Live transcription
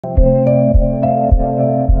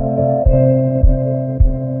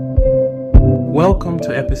Welcome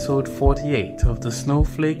to episode 48 of the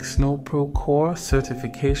Snowflake Snowpro Core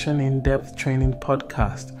Certification In-Depth Training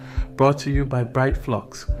Podcast, brought to you by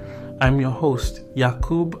Brightflux. I'm your host,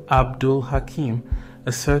 Yaqub Abdul Hakim,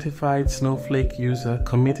 a certified Snowflake user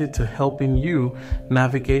committed to helping you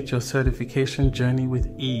navigate your certification journey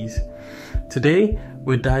with ease. Today,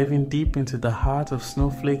 we're diving deep into the heart of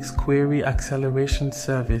Snowflake's Query Acceleration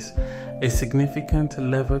Service, a significant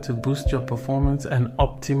lever to boost your performance and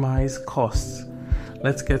optimize costs.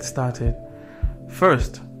 Let's get started.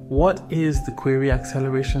 First, what is the Query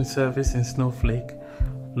Acceleration Service in Snowflake?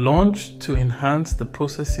 Launched to enhance the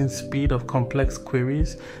processing speed of complex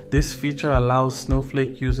queries, this feature allows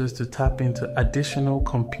Snowflake users to tap into additional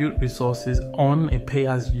compute resources on a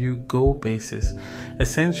pay-as-you-go basis.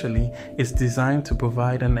 Essentially, it's designed to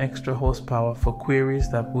provide an extra horsepower for queries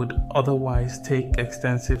that would otherwise take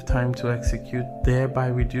extensive time to execute, thereby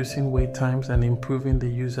reducing wait times and improving the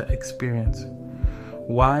user experience.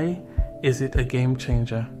 Why is it a game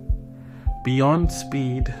changer? Beyond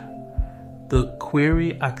speed, the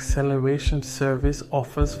Query Acceleration Service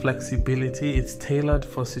offers flexibility. It's tailored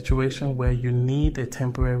for situations where you need a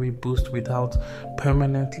temporary boost without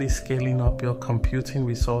permanently scaling up your computing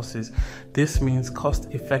resources. This means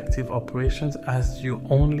cost-effective operations as you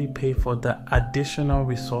only pay for the additional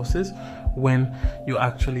resources when you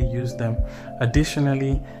actually use them.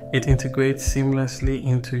 Additionally, it integrates seamlessly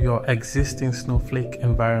into your existing Snowflake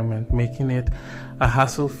environment, making it a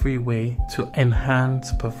hassle-free way to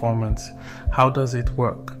enhance performance. How does it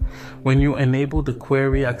work? When you enable the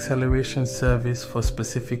Query Acceleration Service for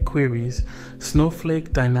specific queries,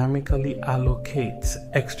 Snowflake dynamically allocates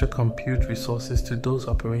extra compute resources to those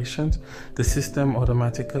operations. The system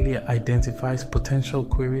automatically identifies potential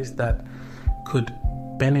queries that could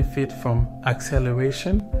benefit from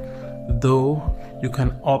acceleration, though you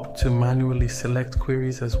can opt to manually select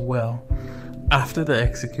queries as well. After the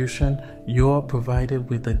execution, you're provided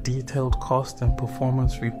with a detailed cost and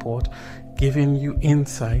performance report, giving you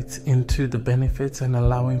insights into the benefits and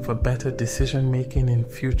allowing for better decision making in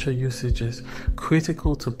future usages.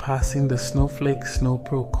 Critical to passing the Snowflake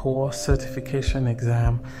Snowpro Core Certification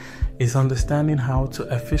exam is understanding how to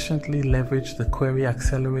efficiently leverage the Query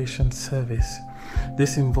Acceleration Service.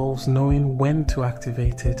 This involves knowing when to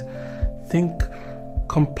activate it. Think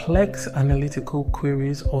complex analytical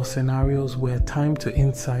queries or scenarios where time to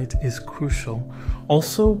insight is crucial.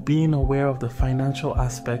 Also, being aware of the financial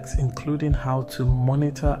aspects, including how to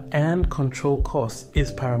monitor and control costs,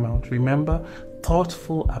 is paramount. Remember,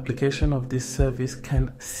 thoughtful application of this service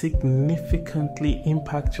can significantly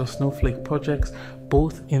impact your Snowflake projects,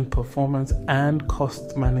 both in performance and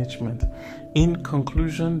cost management. In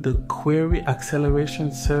conclusion, the Query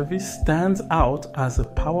Acceleration Service stands out as a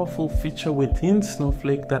powerful feature within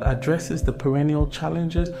Snowflake that addresses the perennial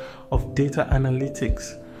challenges of data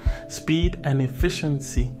analytics, speed, and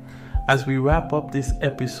efficiency. As we wrap up this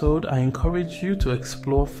episode, I encourage you to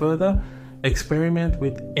explore further, experiment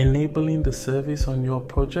with enabling the service on your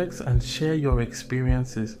projects, and share your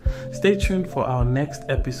experiences. Stay tuned for our next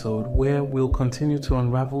episode, where we'll continue to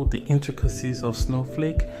unravel the intricacies of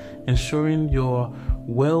Snowflake, ensuring you're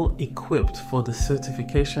well equipped for the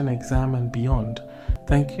certification exam and beyond.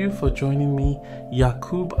 Thank you for joining me,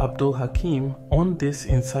 Yaqub Abdul Hakim, on this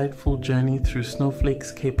insightful journey through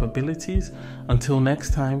Snowflake's capabilities. Until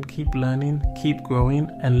next time, keep learning, keep growing,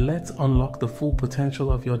 and let's unlock the full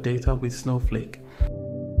potential of your data with Snowflake.